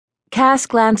Cass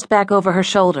glanced back over her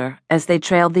shoulder as they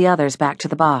trailed the others back to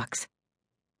the box.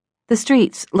 The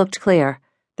streets looked clear.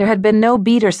 There had been no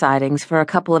beater sightings for a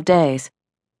couple of days.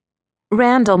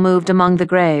 Randall moved among the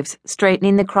graves,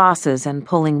 straightening the crosses and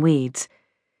pulling weeds.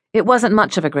 It wasn't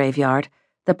much of a graveyard.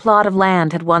 The plot of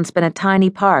land had once been a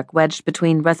tiny park wedged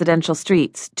between residential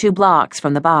streets, 2 blocks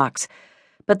from the box,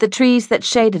 but the trees that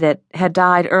shaded it had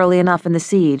died early enough in the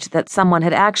siege that someone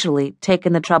had actually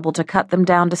taken the trouble to cut them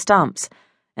down to stumps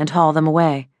and haul them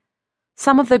away.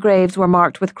 Some of the graves were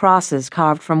marked with crosses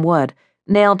carved from wood,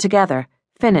 nailed together,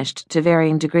 finished to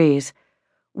varying degrees.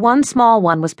 One small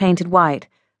one was painted white,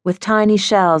 with tiny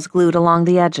shells glued along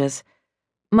the edges.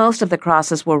 Most of the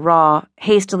crosses were raw,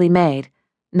 hastily made,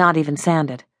 not even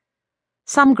sanded.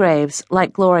 Some graves,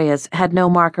 like Gloria's, had no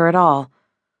marker at all.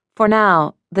 For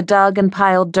now, the dug and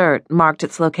piled dirt marked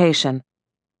its location.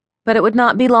 But it would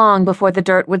not be long before the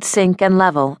dirt would sink and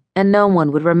level, and no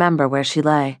one would remember where she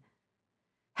lay.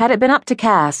 Had it been up to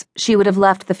Cass, she would have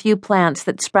left the few plants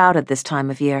that sprouted this time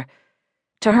of year.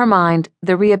 To her mind,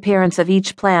 the reappearance of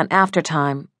each plant after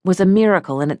time was a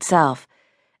miracle in itself,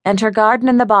 and her garden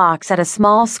in the box had a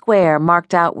small square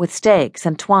marked out with stakes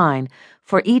and twine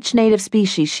for each native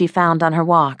species she found on her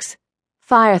walks: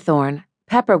 firethorn,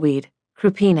 pepperweed,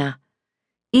 crupina.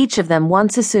 Each of them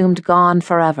once assumed gone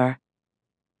forever.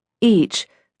 Each,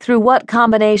 through what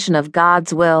combination of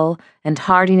God's will and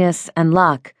hardiness and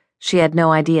luck, she had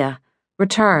no idea,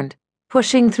 returned,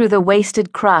 pushing through the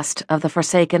wasted crust of the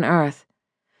forsaken earth.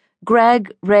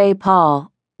 Greg, Ray,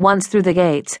 Paul, once through the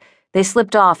gates, they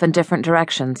slipped off in different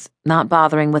directions, not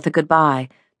bothering with a goodbye,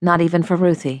 not even for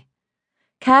Ruthie.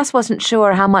 Cass wasn't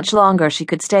sure how much longer she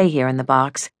could stay here in the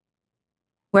box,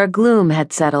 where gloom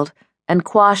had settled and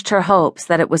quashed her hopes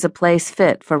that it was a place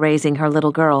fit for raising her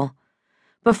little girl.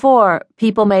 Before,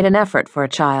 people made an effort for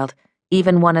a child,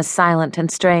 even one as silent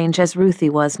and strange as Ruthie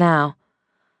was now.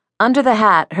 Under the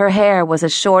hat, her hair was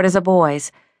as short as a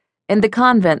boy's. In the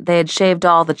convent, they had shaved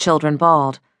all the children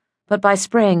bald, but by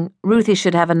spring, Ruthie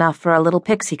should have enough for a little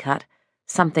pixie cut,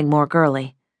 something more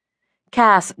girly.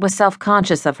 Cass was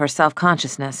self-conscious of her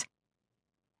self-consciousness.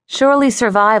 Surely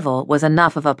survival was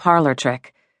enough of a parlor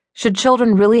trick. Should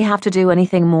children really have to do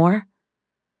anything more?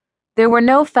 There were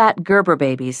no fat Gerber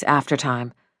babies after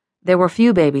time. There were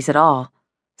few babies at all.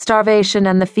 Starvation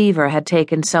and the fever had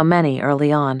taken so many early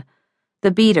on.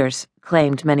 The beaters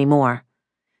claimed many more.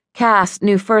 Cass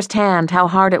knew firsthand how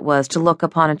hard it was to look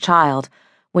upon a child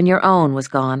when your own was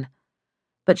gone.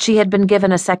 But she had been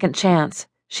given a second chance.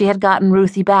 She had gotten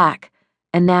Ruthie back,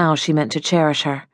 and now she meant to cherish her.